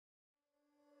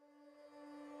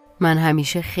من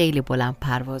همیشه خیلی بلند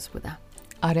پرواز بودم.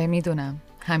 آره میدونم،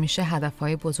 همیشه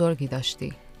هدفهای بزرگی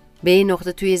داشتی. به این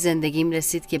نقطه توی زندگیم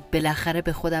رسید که بالاخره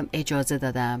به خودم اجازه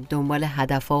دادم دنبال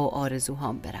هدفها و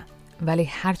آرزوهام برم. ولی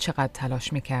هر چقدر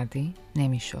تلاش میکردی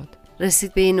نمیشد.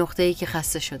 رسید به این نقطه‌ای که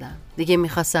خسته شدم. دیگه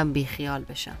میخواستم بیخیال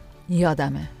بشم.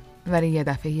 یادمه، ولی یه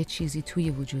دفعه یه چیزی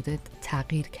توی وجودت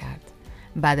تغییر کرد.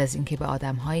 بعد از اینکه به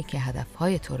آدم‌هایی که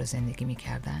هدفهای تو رو زندگی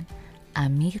میکردن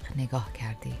عمیق نگاه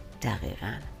کردی.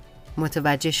 دقیقاً.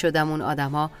 متوجه شدم اون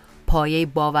آدم‌ها پایه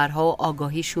باورها و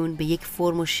آگاهیشون به یک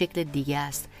فرم و شکل دیگه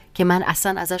است که من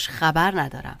اصلا ازش خبر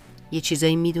ندارم. یه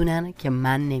چیزایی میدونن که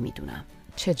من نمیدونم.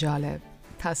 چه جالب.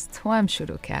 پس تو هم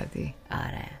شروع کردی.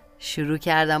 آره، شروع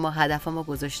کردم و هدفمو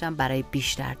گذاشتم برای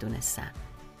بیشتر دونستن.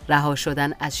 رها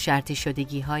شدن از شرطی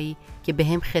شدگی هایی که به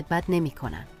هم خدمت نمی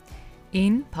کنن.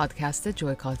 این پادکست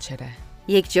جوی کالچره،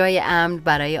 یک جای امن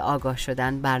برای آگاه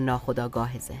شدن بر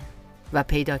ناخودآگاه ذهن و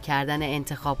پیدا کردن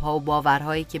انتخاب ها و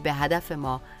باورهایی که به هدف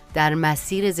ما در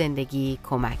مسیر زندگی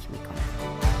کمک می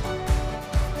کنن.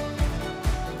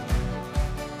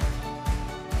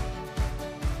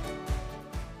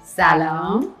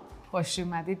 سلام، خوش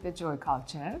اومدید به جوی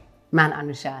کالچر. من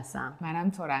انوشه هستم. منم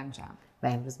تورنجم. و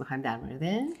امروز میخوایم در مورد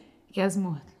یکی از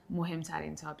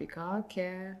مهمترین تاپیکا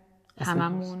که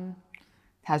هممون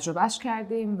تجربهش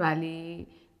کردیم ولی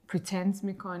پریتند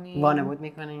میکنیم، وانمود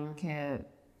میکنیم که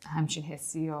همچین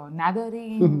حسی رو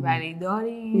نداریم ولی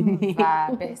داریم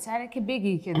و بهتره که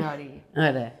بگی که داری.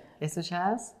 آره، اسمش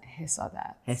هست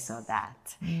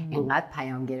حسادت. اینقدر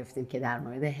پیام گرفتیم که در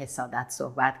مورد حسادت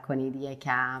صحبت کنید.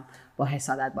 یکم با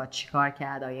حسادت با چیکار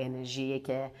کرد؟ آیا انرژیه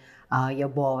که یا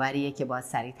باوریه که باید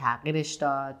سریع تغییرش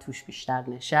داد، توش بیشتر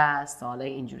نشست؟ حالا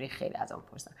اینجوری خیلی از اون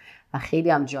پرسن و خیلی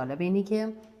هم جالب اینی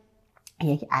که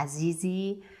یک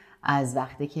عزیزی از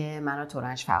وقتی که من و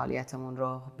تورنج فعالیتمون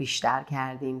رو بیشتر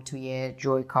کردیم توی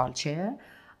جوی کالچر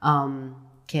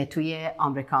که توی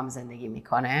آمریکا زندگی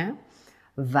میکنه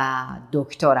و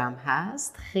دکترم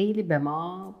هست، خیلی به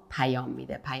ما پیام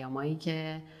میده، پیامایی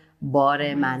که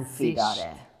بار منفی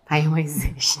داره، پیامای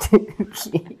زشت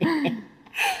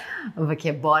و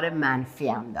که بار منفی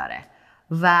هم داره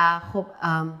و خب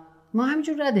ما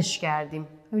همینجور ردش کردیم،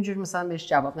 همینجور مثلا بهش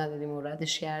جواب ندادیم و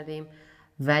ردش کردیم،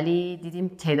 ولی دیدیم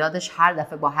تعدادش هر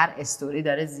دفعه با هر استوری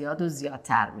داره زیاد و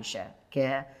زیادتر میشه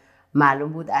که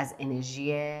معلوم بود از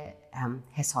انرژی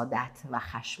حسادت و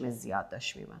خشم زیاد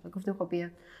داشت میومد و گفتیم خب بیا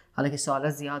حالا که سوالا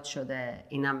زیاد شده،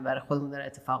 اینم برای خودمون داره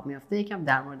اتفاق میفته، یکم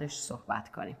در موردش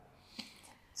صحبت کنیم.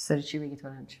 سری چی بگی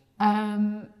تورنج؟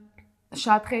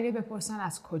 شاید خیلی بپرسن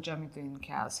از کجا میدونین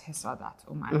که از حسادت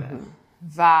اومده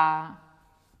و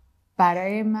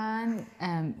برای من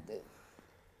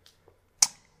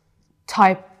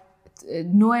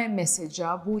نوع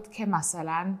مسیجا بود که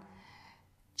مثلا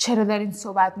چرا دارین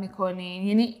صحبت میکنین،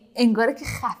 یعنی انگاره که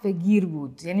خفه گیر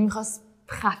بود، یعنی میخواست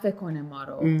خفه کنه ما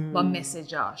رو با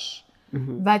مسیجاش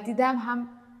و دیدم هم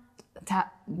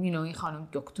این خانم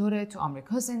دکتره تو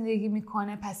آمریکا زندگی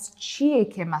میکنه، پس چیه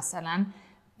که مثلا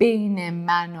بین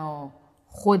من و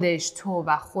خودش، تو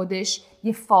و خودش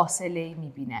یه فاصله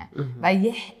میبینه و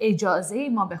یه اجازه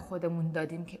ما به خودمون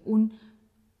دادیم که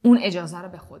اون اجازه رو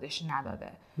به خودش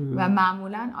نداده و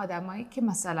معمولا آدمایی که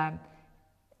مثلا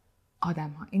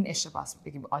آدم‌ها، این اشتباهه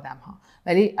بگیم آدم‌ها،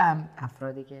 ولی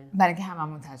افرادی که برای که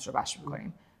هممون تجربهش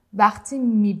میکنیم، وقتی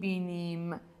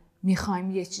میبینیم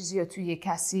میخوایم یه چیزی رو توی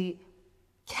کسی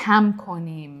کم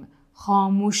کنیم،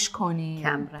 خاموش کنیم،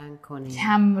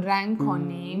 کم رنگ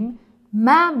کنیم،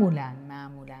 معمولاً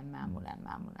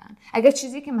اگر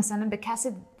چیزی که مثلا به کسی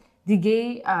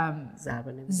دیگه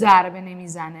ضربه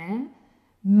نمیزنه،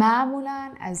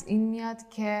 معمولاً از این میاد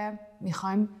که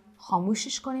میخوایم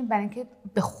خاموشش کنیم برای اینکه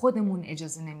به خودمون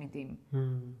اجازه نمیدیم.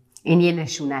 این یه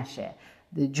نشونشه،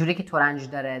 جوری که تورنج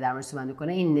داره در مورد صحبت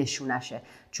میکنه، این نشونشه،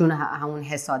 چون همون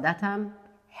حسادت هم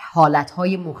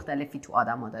حالتهای مختلفی تو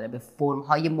آدم ها داره، به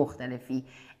فرمهای مختلفی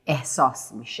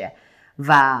احساس میشه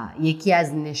و یکی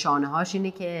از نشانه هاش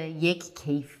اینه که یک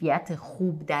کیفیت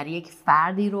خوب در یک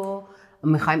فردی رو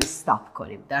میخوایم استاپ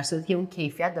کنیم، در صورتی که اون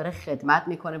کیفیت داره خدمت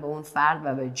میکنه به اون فرد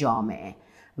و به جامعه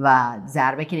و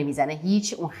ضربه که نمیزنه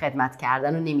هیچ اون خدمت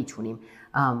کردن رو نمیتونیم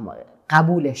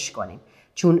قبولش کنیم،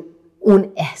 چون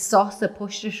اون احساس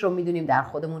پشتش رو میدونیم در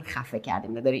خودمون خفه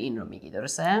کردیم. نداری این رو میگی،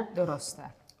 درسته؟ درسته.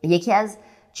 یکی از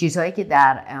چیزهایی که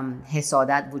در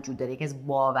حسادت وجود داره، یکی از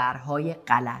باورهای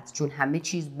غلط، چون همه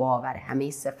چیز باوره،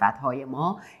 همه صفتهای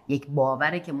ما یک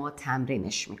باوره که ما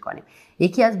تمرینش میکنیم.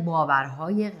 یکی از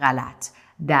باورهای غلط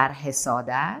در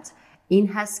حسادت این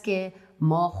هست که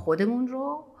ما خودمون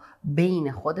رو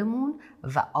بین خودمون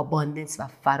و اباندنس و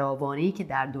فراوانی که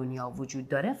در دنیا وجود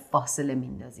داره فاصله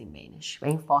میندازیم بینش و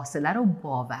این فاصله رو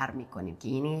باور میکنیم که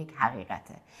این یک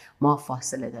حقیقته. ما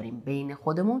فاصله داریم بین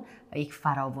خودمون و یک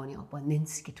فراوانی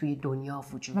اباندنسی که توی دنیا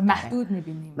وجود داره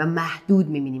و محدود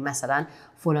میبینیم. مثلا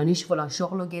فلانیش فلان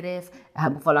شغل رو گرفت،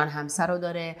 فلان همسر رو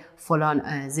داره،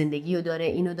 فلان زندگی رو داره،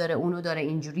 اینو داره، اونو داره،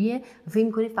 اینجوریه. فکر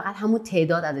میکنیم فقط همون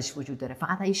تعداد ازش وجود داره،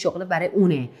 فقط این شغل برای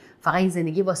اونه، فقط این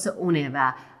زندگی واسه اونه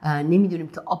و نمیدونیم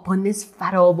که اباندنس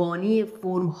فراوانی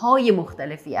فرم‌های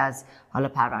مختلفی از حالا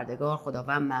پروردگار،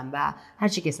 خداوند، منبع، هر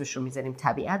چی که اسمش رو میذاریم،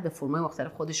 طبیعت به فرم‌های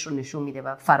مختلف خودش رو نشون میده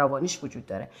و فراوانیش وجود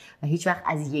داره و هیچ وقت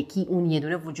از یکی اون یه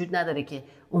دونه وجود نداره که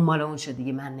اون مال اون شد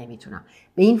دیگه من نمیتونم.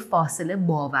 به این فاصله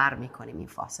باور میکنیم، این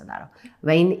فاصله رو، و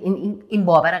این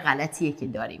باور غلطیه که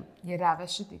داریم. یه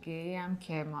روش دیگه هم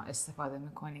که ما استفاده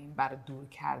میکنیم برای دور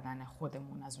کردن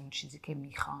خودمون از اون چیزی که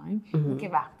میخوایم این که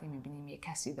وقتی میبینیم یه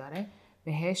کسی داره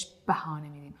بهش بهانه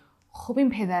میدیم. خب این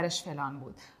پدرش فلان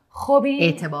بود، خب این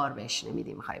اعتبار بهش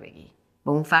نمیدیم، میخوای بگی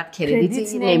به اون فرد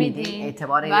کردیت نمیدیم،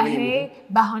 اعتبار نمیدیم،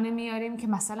 بهانه میاریم که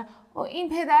مثلا این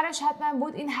پدرش حتما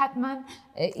بود، این حتما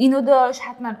اینو داشت،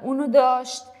 حتما اونو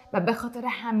داشت و به خاطر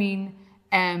همین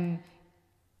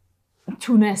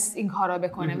تونست این کارا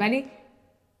بکنه. ولی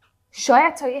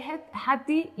شاید تا یه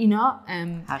حدی اینا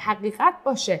حقیقت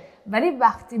باشه، ولی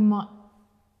وقتی ما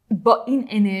با این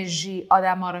انرژی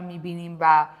آدما رو میبینیم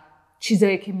و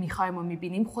چیزایی که میخوایم و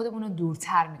میبینیم خودمون رو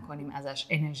دورتر میکنیم ازش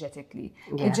انرژتیکلی.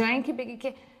 به جای اینکه بگی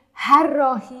که هر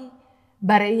راهی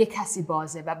برای یه کسی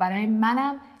بازه و برای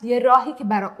منم یه راهی که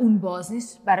برای اون باز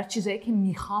نیست، برای چیزایی که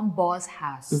میخوام باز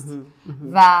هست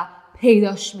و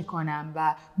پیداش میکنم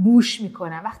و بوش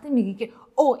میکنم. وقتی میگی که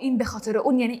این به خاطر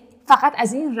اون، یعنی فقط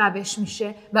از این روش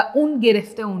میشه و اون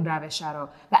گرفته اون روش رو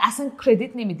و اصلا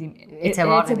کردیت نمیدیم،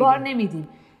 اعتبار نمیدیم.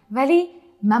 ولی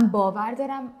من باور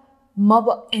دارم ما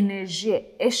با انرژی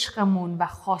عشقمون و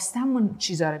خواستمون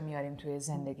چیزا رو میاریم توی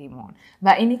زندگیمون و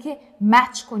اینی که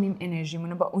مچ کنیم انرژیمون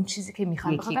رو با اون چیزی که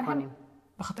میخوایم.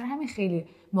 به خاطر همین خیلی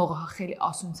موقع‌ها خیلی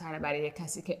آسون تره برای یک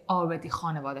کسی که آردی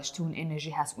خانوادش تو اون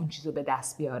انرژی هست اون چیزو به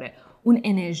دست بیاره. اون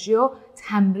انرژی رو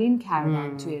تمرین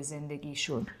کردن توی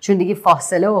زندگیشون، چون دیگه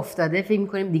فاصله افتاده فکر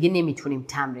می‌کنیم دیگه نمیتونیم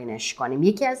تمرینش کنیم.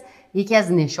 یکی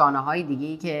از نشانه‌های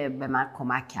دیگه‌ای که به من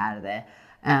کمک کرده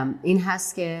این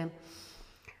هست که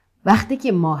وقتی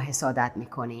که ما حسادت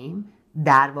میکنیم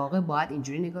در واقع باید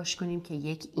اینجوری نگاش کنیم که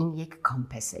این یک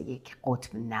کامپسه، یک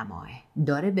قطب نماه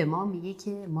داره به ما میگه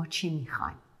که ما چی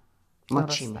میخوایم،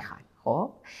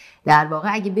 خب در واقع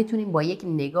اگه بتونیم با یک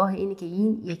نگاه اینی که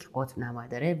این یک قطب نماه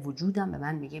داره، وجودم به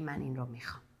من میگه من این رو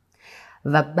میخوام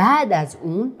و بعد از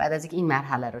اینکه این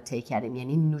مرحله رو طی کردیم،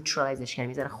 یعنی نوترالایزش کردیم،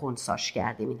 میذاره خنثیش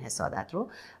کردیم این حسادت رو،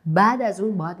 بعد از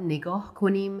اون باید نگاه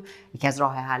کنیم. یکی از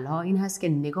راه حل ها این هست که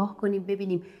نگاه کنیم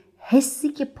ببینیم حسی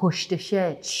که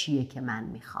پشتشه چیه که من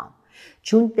میخوام.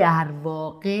 چون در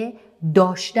واقع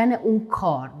داشتن اون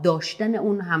کار، داشتن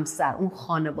اون همسر، اون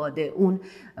خانواده، اون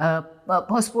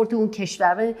پاسپورت اون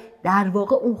کشور، در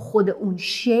واقع اون خود اون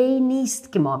شی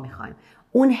نیست که ما میخوایم.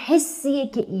 اون حسیه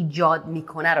که ایجاد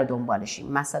میکنه رو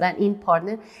دنبالشیم. مثلا این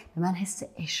پارتنر به من حس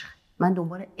عشق، من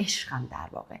دنبال عشقم. در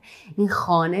واقع این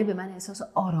خانه به من احساس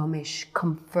آرامش،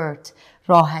 کامفورت،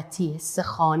 راحتی، حس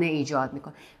خانه ایجاد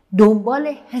میکنه.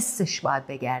 دنبال حسش باید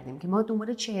بگردیم که ما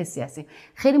دنبال چه حسی هستیم.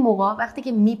 خیلی موقع وقتی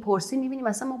که میپرسیم میبینیم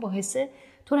مثلا ما با حس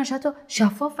تو حتی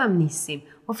شفافم نیستیم.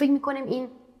 ما فکر میکنیم این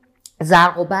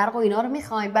زرق و برق و اینا رو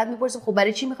میخوایم، بعد میپرسیم خب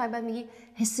برای چی میخوایم، بعد میگی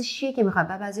حسش چیه که میخوایم،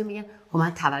 بعد بعضیا میگن خب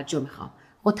من توجه میخوام.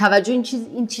 خب توجه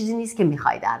این چیزی نیست که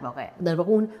میخوای. در واقع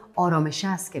اون آرامش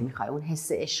است که میخوای، اون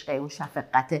حس عشق، اون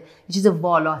شفقت، یه چیز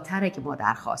والاتره که ما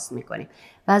درخواست میکنیم.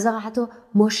 بعضی وقت حتی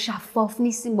ما شفاف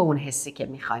نیستیم با اون حسی که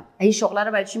میخوایم. این شغل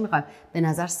رو برای چی میخوایم؟ به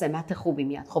نظر سمت خوبی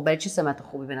میاد. خب برای چی سمت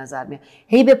خوبی به نظر میاد؟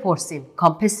 هی بپرسیم،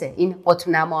 کامپسه، این قطب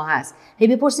نما هست. هی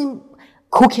بپرسیم،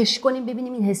 کوکش کنیم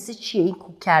ببینیم این حسه چیه، این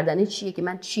کوک کردنه چیه که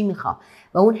من چی میخوام.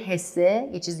 و اون حسه،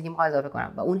 یه چیزی که میخوام اضافه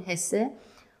کنم، و اون حسه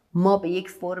ما به یک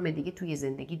فرم دیگه توی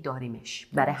زندگی داریمش،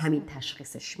 برای همین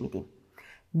تشخیصش میدیم.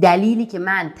 دلیلی که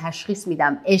من تشخیص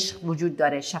میدم عشق وجود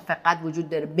داره، شفقت وجود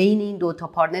داره بین این دو تا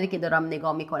پارتنری که دارم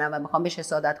نگاه میکنم و میخوام بهش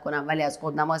حسادت کنم ولی از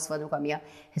قطب نما استفاده میکنم، میگم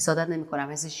حسادت نمیکنم،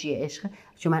 حسش چیه؟ عشق.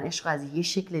 چون من عشق از یه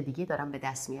شکل دیگه دارم به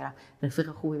دست میارم.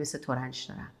 رفیق خوبی مثل تورنج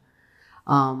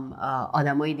دارم،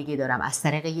 آدمای دیگه دارم، از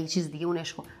طریق یک چیز دیگه اون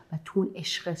عشق و تو اون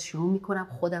عشق شروع میکنم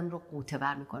خودم رو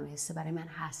غوطه‌ور میکنم. حس برای من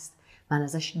هست، من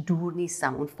ازش دور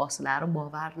نیستم، اون فاصله رو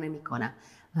باور نمیکنم،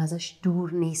 من ازش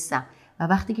دور نیستم. و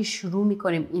وقتی که شروع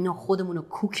میکنیم اینو خودمون رو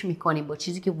کوک میکنیم با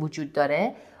چیزی که وجود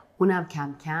داره، اونم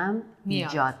کم کم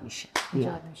ایجاد میشه.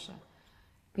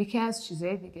 یکی از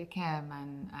چیزهای دیگه که من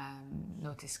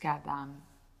نوتیس کردم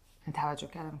توجه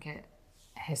کردم که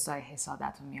حسای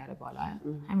حسادت رو میاره بالا.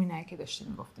 همینایی که داشتیم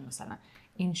میگفتیم مثلا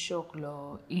این شغل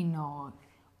و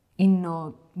این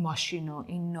نوع ماشین و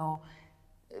این نوع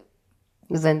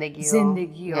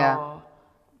زندگی و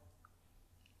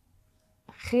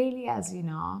خیلی از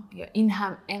اینا، یا این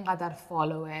هم اینقدر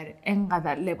فالوور،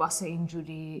 اینقدر لباس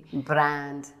اینجوری،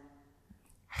 برند،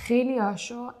 خیلی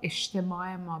هاشو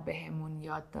اجتماع ما بهمون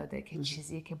یاد داده که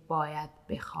چیزی که باید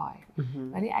بخوای.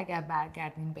 ولی اگر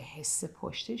برگردیم به حس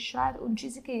پشتش، شاید اون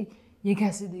چیزی که یک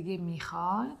کسی دیگه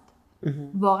میخواد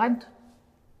واقعا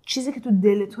چیزی که تو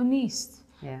دل تو نیست.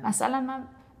 مثلا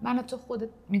من و تو خودت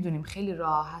میدونیم خیلی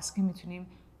راه هست که میتونیم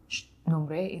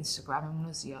نمره اینستاگراممون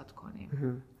رو زیاد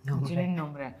کنیم. میتونیم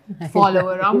نمره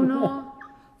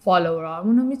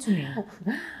فالوورامون رو میتونیم.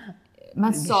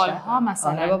 من سالها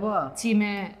مثلا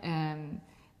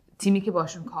تیمی که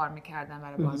باشون کار میکردم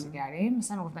برای بازیگری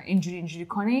مثلا میگفتن اینجوری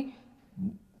کنی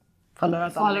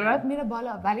فالوورات میره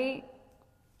بالا. ولی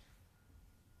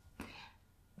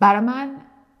برای من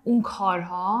اون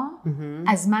کارها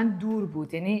از من دور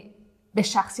بود، یعنی به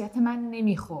شخصیت من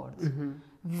نمیخورد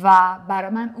و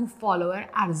برای من اون فالوور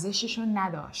ارزششو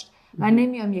نداشت و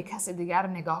نمیام یک کس دیگر رو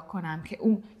نگاه کنم که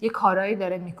اون یه کارایی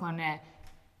داره میکنه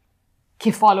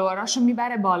که فالووراشو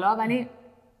میبره بالا ولی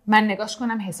من نگاش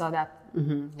کنم حسادت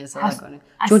کنه،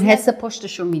 چون حس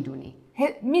پشتشو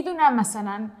میدونم.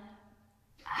 مثلا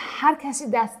هر کسی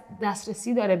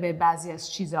دسترسی داره به بعضی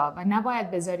از چیزا و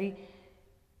نباید بذاری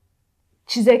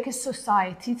چیزایی که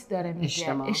سوسایتیت داره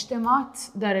میگه،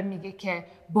 اجتماعات داره میگه که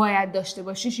باید داشته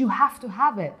باشیش. You have to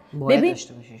have it.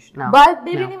 باید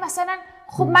ببینی مثلا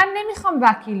خب من نمیخوام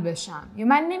وکیل بشم یا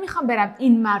من نمیخوام برم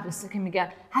این مدرسه که میگن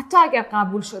حتی اگر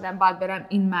قبول شدم باید برم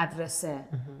این مدرسه.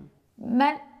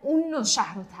 من اون نوع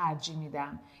شهر رو ترجیح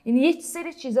میدم. یعنی یک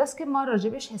سری چیزاست که ما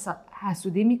راجبش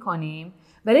حسودی میکنیم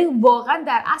ولی واقعا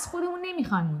در اصل خودمون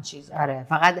نمیخوایم اون چیزا. آره،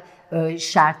 فقط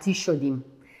شرطی شدیم،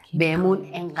 بهمون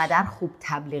انقدر خوب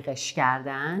تبلیغش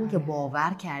کردن که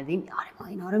باور کردیم آره ما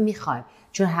اینا رو میخوایم،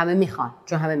 چون همه میخوان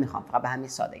فقط به همین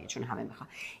سادگی، چون همه میخوان.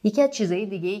 یکی از چیزهای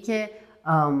دیگه ای که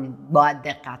باید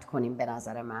دقت کنیم به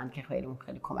نظر من که خیلی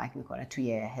کمک میکنه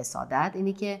توی حسادت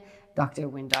اینی که دکتر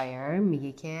ویندایر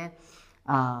میگه که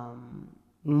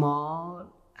ما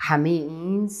همه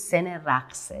این سن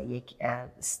رقصه، یک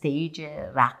استیج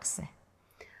رقصه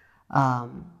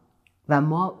و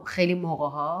ما خیلی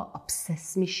موقع‌ها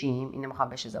ابسس میشیم. اینو میخوام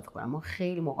بهش اضافه کنم، ما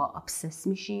خیلی موقع ابسس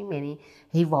میشیم، یعنی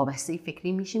هی وابسته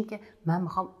فکری میشیم که من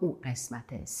میخوام اون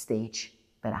قسمت استیج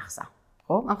برقصم.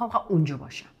 خب من میخوام اونجا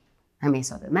باشم، همین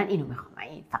ساده من اینو میخوام، من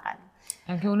این فقط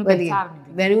اینکه اونو بهتر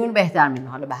میدونم، اونو بهتر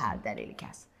میدونم، حالا به هر دلیلی که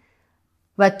هست.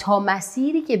 و تا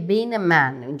مسیری که بین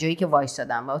من اونجایی که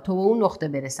وایسادم و تو به اون نقطه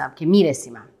برسم که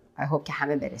میرسیم، I hope که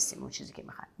همه برسیم اون چیزی که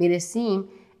میخوام میرسیم،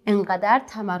 انقدر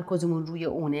تمرکزمون روی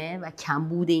اونه و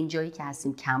کمبود این جایی که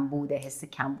هستیم، کمبود، حس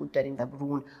کمبود داریم و رو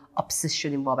اون ابسس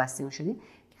شدیم، وابسته شدیم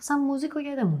که اصلا موزیک رو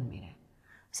یادمون میره،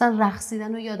 اصلا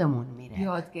رقصیدن رو یادمون میره،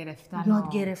 یاد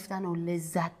گرفتن و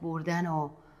لذت بردن و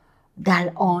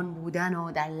در آن بودن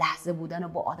و در لحظه بودن و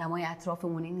با آدمای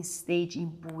اطرافمون، این استیج، این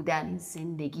بودن، این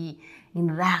زندگی،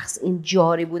 این رقص، این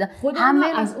جاری بودن، همه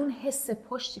از اون حس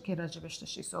پشتی که راجبش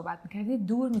داشتی صحبت می‌کردی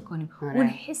دور می‌کنیم. اون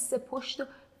حس پشت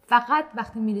فقط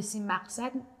وقتی میرسیم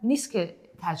مقصد نیست که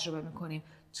تجربه می‌کنیم،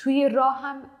 توی راه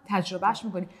هم تجربهش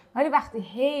می‌کنیم، ولی وقتی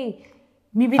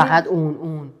می‌بینیم فقط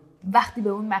اون وقتی به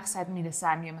اون مقصد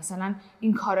میرسم، یا مثلا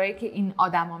این کارهایی که این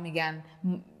آدما میگن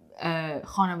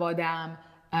خانواده‌ام،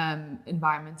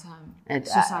 environment هم،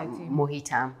 society،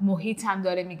 محیطم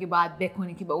داره میگه باید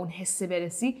بکنی که به اون حس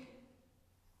برسی.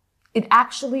 It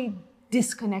actually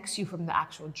disconnects you from the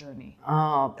actual journey.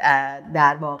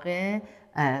 در واقع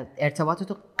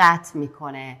ارتباطتو قطع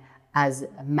میکنه از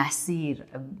مسیر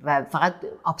و فقط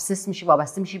ابسس میشی،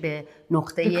 وابسته میشی به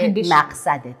نقطه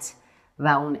مقصدت و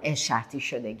اون شرطی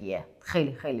شدگیه.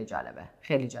 خیلی خیلی جالبه،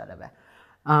 خیلی جالبه.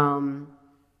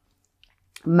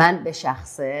 من به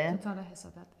شخصه تا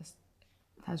حسادت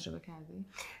تجربه کردی؟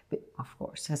 of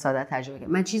course حسادت تجربه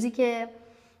کردم. من چیزی که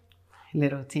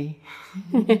لروتی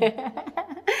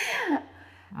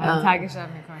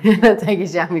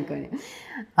تگشم میکنی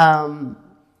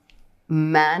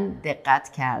من دقت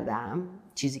کردم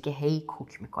چیزی که هی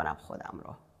کوک میکنم خودم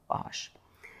رو باهاش،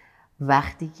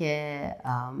 وقتی که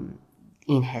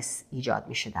این حس ایجاد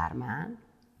میشه در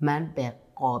من به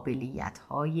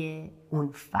قابلیت‌های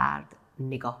اون فرد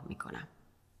نگاه میکنم،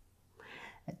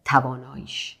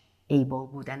 تواناییش، ایبل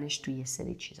بودنش توی یه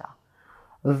سری چیزا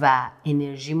و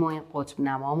انرژیمو، این قطب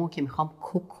نمامو که میخوام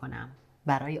کوک کنم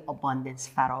برای اباندنس،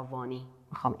 فراوانی،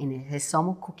 میخوام این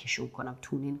حسامو کوکشون کنم،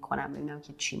 تونین کنم، ببینم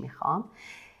که چی میخوام،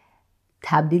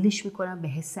 تبدیلش میکنم به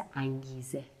حس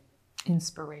انگیزه.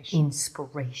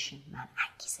 اینسپیریشن. من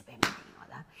انگیزه بمیره این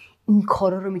آدم این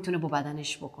کارا رو میتونه با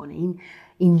بدنش بکنه،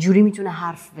 اینجوری میتونه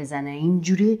حرف بزنه،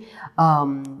 اینجوری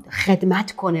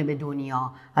خدمت کنه به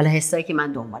دنیا. حالا حسایی که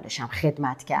من دنبالشم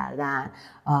خدمت کردن،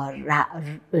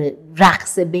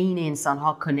 رقص بین انسان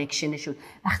ها، کانکشنشون.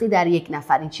 وقتی در یک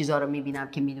نفر این چیزها رو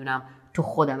میبینم که میدونم تو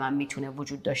خودم هم میتونه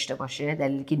وجود داشته باشه،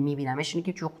 دلیلی که میبینمش اینه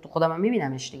که تو خودم هم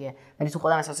میبینمش دیگه، ولی تو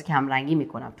خودم احساس کم رنگی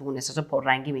میکنم، تو اون احساس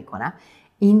پررنگی میکنم.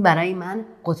 این برای من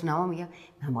قطب‌نما میگم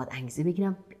من باید انگیزه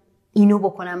بگیرم اینو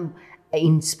بکنم،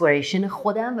 اینسپیریشن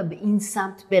خودم و به این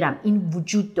سمت برم. این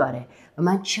وجود داره و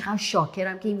من چقدر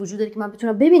شاکرم که این وجود داره که من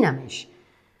بتونم ببینمش،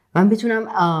 من بتونم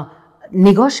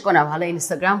نگاش کنم. حالا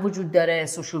اینستاگرام وجود داره،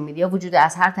 سوشال میدیا وجود داره،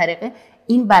 از هر طریقه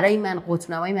این برای من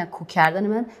قطب‌نمای من، کوک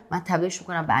کردن من تبدیلش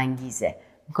میکنم به انگیزه،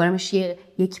 میکنمش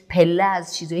یک پله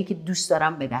از چیزایی که دوست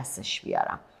دارم به دستش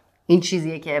بیارم. این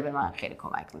چیزیه که به من خیلی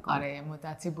کمک میکنه. آره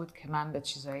مدتی بود که من به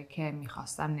چیزایی که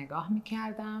میخواستم نگاه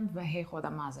میکردم و هی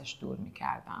خودم ازش دور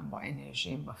میکردم، با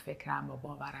انرژیم، با فکرم، با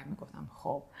باورم میگفتم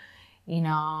خب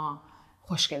اینا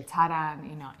خوشگل‌ترن،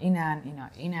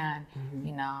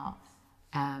 اینا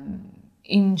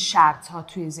این شرط ها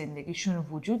توی زندگیشون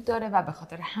وجود داره و به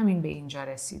خاطر همین به اینجا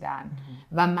رسیدن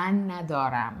و من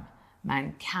ندارم،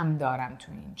 من کم دارم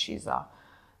توی این چیزا.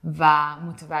 و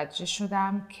متوجه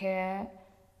شدم که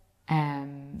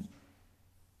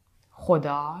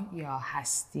خدا یا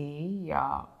هستی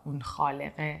یا اون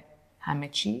خالق همه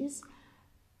چیز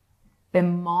به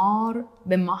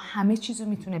ما همه چیز رو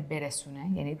میتونه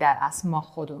برسونه. یعنی در اصل ما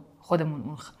خودمون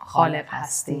اون خالق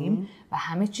هستیم و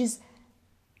همه چیز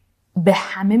به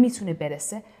همه میتونه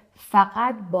برسه،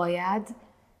 فقط باید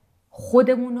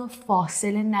خودمون رو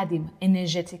فاصله ندیم.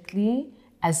 انرژتیکلی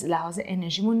از لحاظ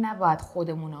انرژیمون نباید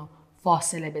خودمون رو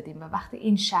فاصله بدیم و وقتی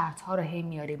این شرط ها رو هی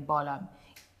میاریم بالا،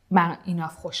 من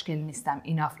ایناف خوشگل نیستم،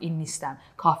 ایناف این نیستم،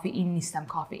 کافی این نیستم،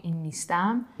 کافی این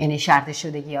نیستم، یعنی شرط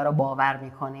شدگی ها رو باور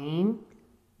میکنیم،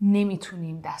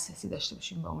 نمیتونیم دسترسی داشته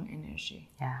باشیم به اون انرژی.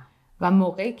 و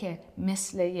موقعی که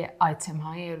مثل یه آیتم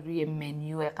های روی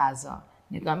منیو غذا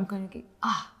نگاه میکنیم که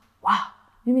واو،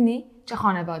 میبینی چه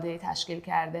خانواده تشکیل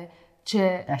کرده،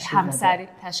 چه همسری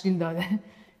تشکیل داده،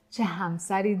 چه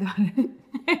همسری داره،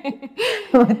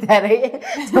 متره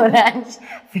ترنج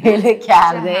فعل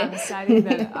کرده، چه همسری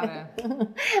داره. آره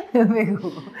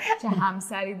بگو. چه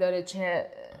همسری داره، چه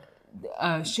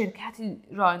شرکتی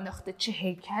راه انداخته، چه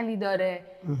هیکلی داره.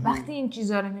 وقتی این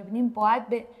چیزا رو میبینیم باید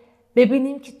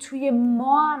ببینیم که توی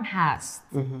ما هم هست.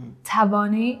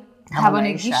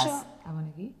 تواناییش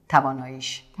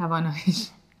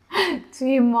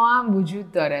توی ما هم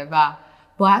وجود داره و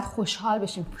باید خوشحال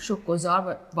بشیم،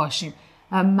 شکرگزار باشیم.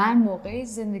 من موقعی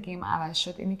زندگیم عوض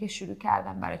شد اینی که شروع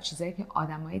کردم برای چیزایی که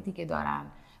آدمای دیگه دارن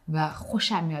و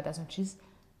خوشم میاد از اون چیز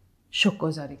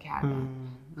شکرگزاری کردم.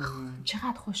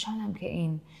 چقدر خوشحالم که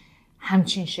این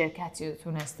همچین شرکتی رو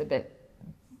تونسته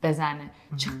بزنه،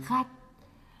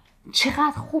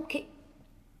 چقدر خوب که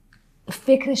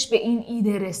فکرش به این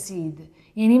ایده رسید.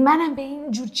 یعنی منم به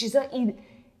این جور چیزا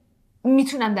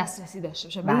میتونم دسترسی داشته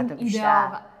باشم، به این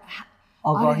ایده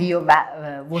آگاهی و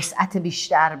وسعت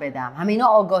بیشتر بدم. همه اینا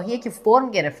آگاهیه که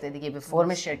فرم گرفته دیگه، به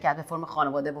فرم شرکت، به فرم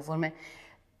خانواده، به فرم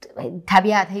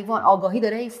طبیعت، حیوان. آگاهی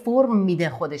داره فرم میده،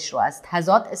 خودش رو از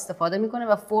تضاد استفاده میکنه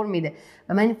و فرم میده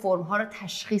و من این فرم ها رو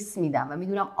تشخیص میدم و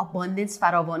میدونم اباندنس،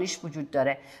 فراوانیش وجود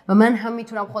داره و من هم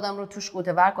میتونم خودم رو توش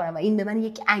قوت‌ور کنم و این به من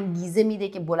یک انگیزه میده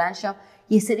که بلند شم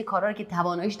یه سری کارا رو که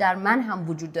تواناییش در من هم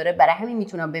وجود داره، برای همین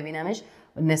میتونم ببینمش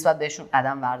و نسبت بهشون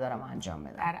قدم بردارم و انجام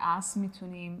بدم. در اصل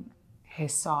میتونیم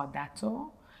حسادت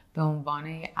رو به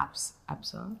عنوان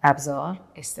ابزار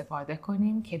استفاده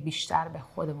کنیم که بیشتر به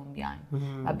خودمون بیایم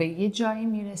و به یه جایی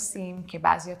میرسیم که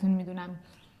بعضیاتون میدونم،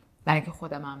 برای اینکه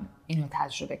خودم هم اینو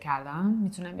تجربه کردم،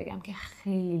 میتونم بگم که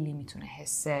خیلی میتونه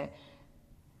حس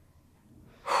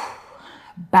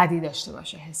بدی داشته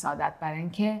باشه حسادت، برای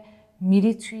اینکه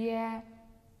میری توی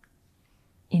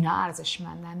اینا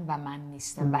ارزشمندن و من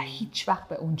نیستم و هیچ وقت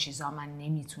به اون چیزا من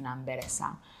نمیتونم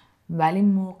برسم. ولی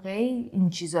موقعی این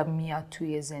چیزا میاد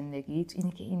توی زندگیت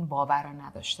اینه که این باور رو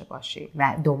نداشته باشی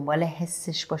و دنبال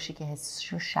حسش باشی که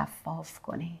حسش رو شفاف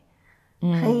کنی.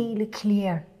 خیلی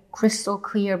کریستال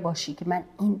کلیر باشی که من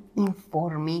این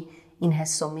فرمی این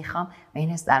حس رو میخوام و این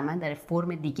حس در من در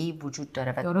فرم دیگه‌ای وجود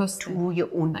داره و درسته. توی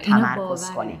اون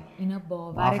تمرکز کنی. اینا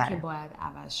باوره که باید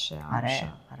عوض شه.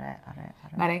 آره.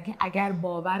 برای اینکه اگر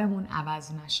باورمون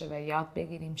عوض نشه و یاد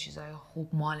بگیریم چیزای خوب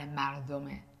مال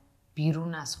مردمه،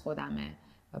 بیرون از خودمه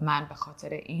و من به خاطر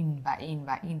این و این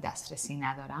و این دسترسی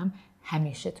ندارم،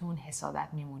 همیشه تو اون حسادت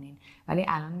میمونین. ولی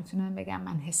الان میتونم بگم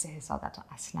من حس حسادت رو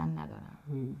اصلا ندارم.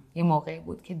 یه موقعی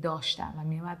بود که داشتم و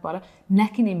میومد بالا، نه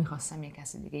که نمیخواستم یه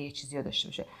کسی دیگه یه چیزی رو داشته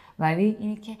باشه، ولی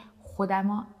اینی که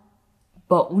خودم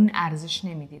با اون ارزش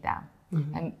نمیدیدم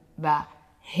و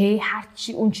هی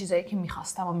هرچی اون چیزایی که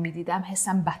میخواستم و میدیدم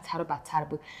حسم بدتر و بدتر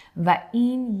بود و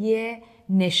این یه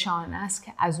نشانه است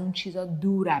که از اون چیزا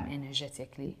دورم.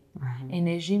 انرژتیکلی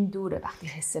انرژیم دوره وقتی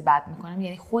حس بد میکنم،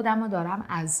 یعنی خودم رو دارم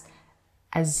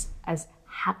از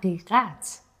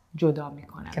حقیقت جدا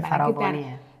میکنم که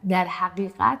فراوانیه. در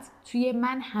حقیقت توی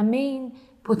من همه این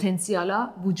پتانسیالا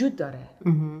وجود داره.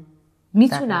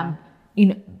 میتونم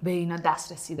به اینا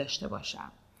دسترسی داشته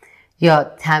باشم.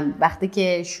 یا وقتی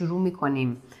که شروع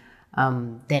میکنیم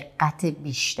دقت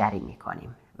بیشتری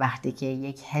میکنیم، وقتی که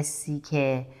یک حسی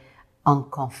که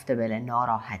uncomfortable،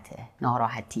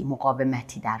 ناراحتی،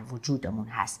 مقاومتی در وجودمون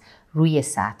هست روی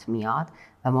سطح میاد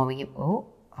و ما میگیم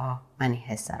من این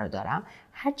حس رو دارم،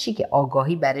 هر چی که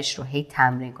آگاهی برش رو هی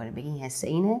تمرین کنیم، بگیم این حس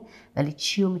اینه ولی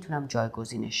چی رو میتونم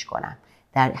جایگزینش کنم.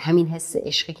 در همین حس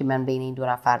عشقی که من بین این دو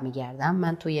نفر میگردم،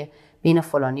 من توی بین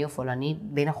فلانی و فلانی،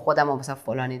 بین خودم و مثلا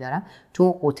فلانی دارم،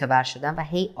 تو قوطه ور شدم و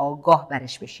هی آگاه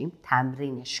برش بشیم،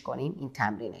 تمرینش کنیم. این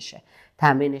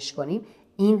تمرینش کنیم،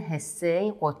 این حسه،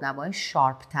 این قطب‌نمای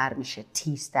شارپتر میشه،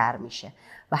 تیزتر میشه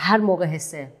و هر موقع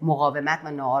حس مقاومت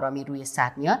و ناآرامی روی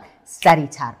سطح میاد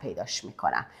سریعتر پیداش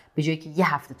میکنم، به جایی که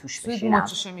یه هفته توش بشینم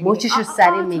مچشو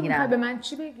سریع میگیرم. به من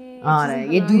چی بگی؟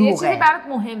 آره، یه دروغه. یه چیزی برات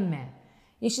مهمه،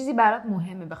 یه چیزی برات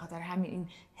مهمه، به خاطر همین این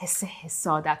حس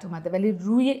حسادت اومده،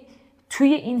 ولی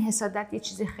توی این حسادت یه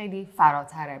چیزی خیلی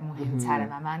فراتره، مهمتره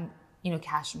و من اینو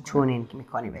کشف میکنم. تونینگ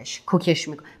میکنی بهش، کوکش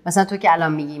میکنی. مثلا تو که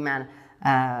الان میگی من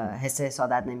حس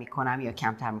حسادت نمیکنم یا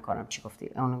کمتر میکنم، چی گفتی؟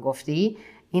 اون گفتی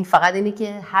این فقط اینه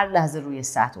که هر لحظه روی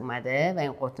سطح اومده و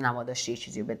این قطب نما داشته یه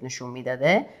چیزی رو بهت نشون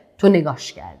میداده، تو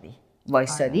نگاش کردی،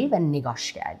 وایستادی و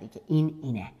نگاش کردی که این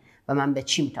اینه و من به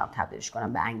چی میتونم تبدیلش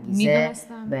کنم، به انگیزه،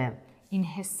 به این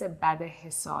حس بد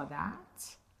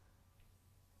حسادت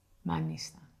من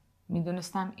نیستم.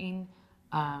 میدونستم این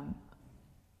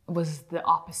was the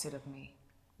opposite of me.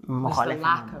 مخالف was the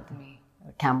lack of me.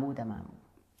 کمبود من بود.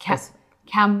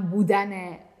 کم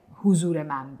بودن حضور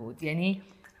من بود. یعنی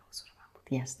حضور من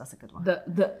بود. Yes, that's a good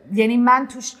one. یعنی من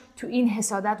تو این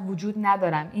حسادت وجود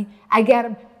ندارم.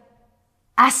 اگر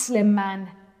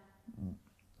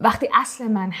وقتی اصل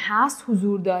من هست،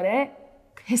 حضور داره،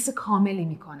 حس کاملی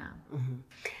میکنم.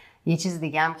 یه چیز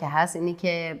دیگه هم که هست اینی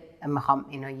که میخوام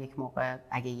اینا یک موقع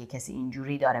اگه یه کسی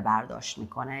اینجوری داره برداشت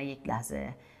میکنه، یک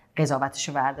لحظه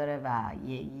قضاوتشو برداره و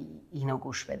اینو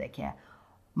گوش بده که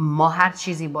ما هر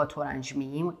چیزی با ترنج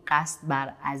میگیم قصد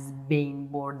بر از بین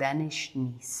بردنش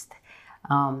نیست،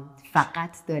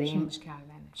 فقط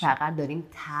داریم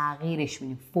تغییرش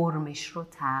میدیم، فرمش رو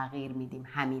تغییر میدیم.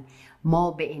 همین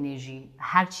ما به انرژی،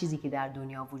 هر چیزی که در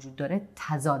دنیا وجود داره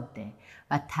تضاده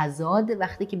و تضاد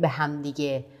وقتی که به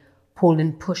همدیگه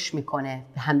پولن پوش میکنه،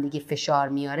 به همدیگه فشار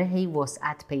میاره، هی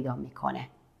وسعت پیدا میکنه.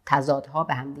 تضادها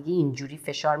به همدیگه اینجوری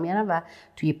فشار میارن و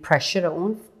توی پرشر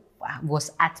اون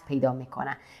وسعت پیدا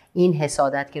میکنن. این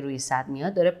حسادت که روی سطح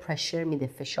میاد داره پرشر میده،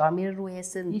 فشار میره روی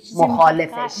حس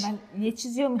مخالفش. یه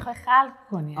چیزی رو میخوای خلق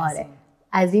کنی. آره،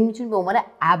 از این میتونیم به عنوان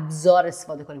ابزار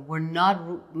استفاده کنیم.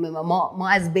 ما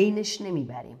از بینش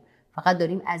نمیبریم، فقط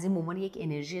داریم از این عنوان یک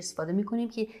انرژی استفاده میکنیم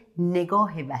که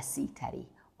نگاه وسیع تری،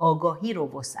 آگاهی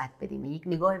رو وسعت بدیم، یک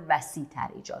نگاه وسیع تر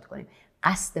ایجاد کنیم.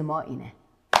 قصد ما اینه.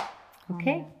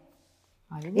 اوکی؟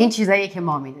 این چیزایی که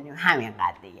ما میدونیم همین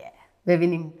قدریه.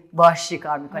 ببینیم باش چی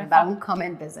کار میکنیم. برامون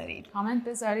کامنت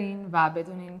بذارین و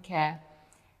بدونین که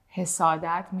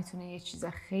حسادت میتونه یه چیز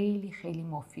خیلی خیلی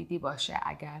مفیدی باشه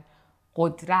اگر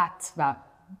قدرت، و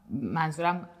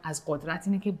منظورم از قدرت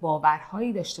اینه که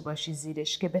باورهایی داشته باشی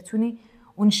زیرش که بتونی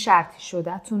اون شرطی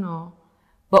شده‌تون رو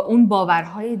با اون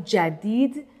باورهای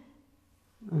جدید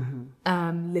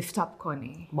لیفت اپ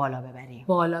کنی، بالا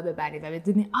ببری و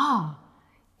بدونی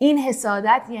این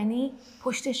حسادت یعنی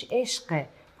پشتش عشقه،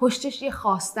 پشتش یه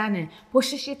خواستنه،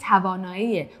 پشتش یه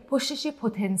تواناییه، پشتش یه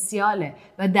پتانسیاله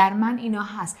و در من اینا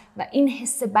هست و این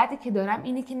حس بدی که دارم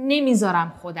اینه که نمیذارم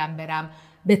خودم برم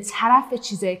به طرف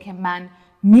چیزایی که من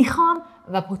میخوام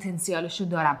و پتانسیالشو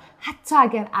دارم. حتی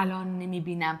اگر الان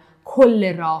نمیبینم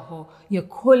کل راهو یا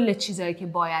کل چیزایی که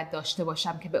باید داشته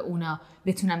باشم که به اونا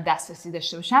بتونم دسترسی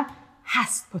داشته باشم،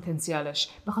 هست پتانسیالش.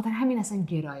 به خاطر همین اصلا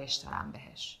گرایش دارم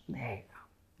بهش.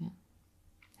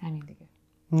 همین دیگه.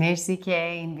 مرسی که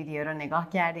این ویدیو رو نگاه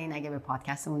کردین. اگه به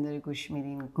پادکستمون داری گوش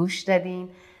میدین، گوش دادین.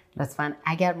 لطفاً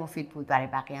اگر مفید بود برای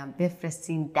بقیه هم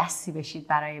بفرستین، دستی بشید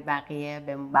برای بقیه،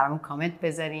 برامون کامنت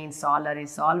بذارین، سوال دارین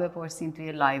سوال بپرسین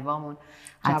توی لایوامون،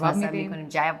 جواب سعی میدیم. می‌کنیم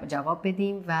جواب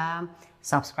بدیم و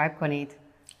سابسکرایب کنید،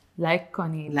 لایک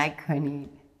کنید.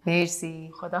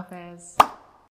 مرسی. خداحافظ.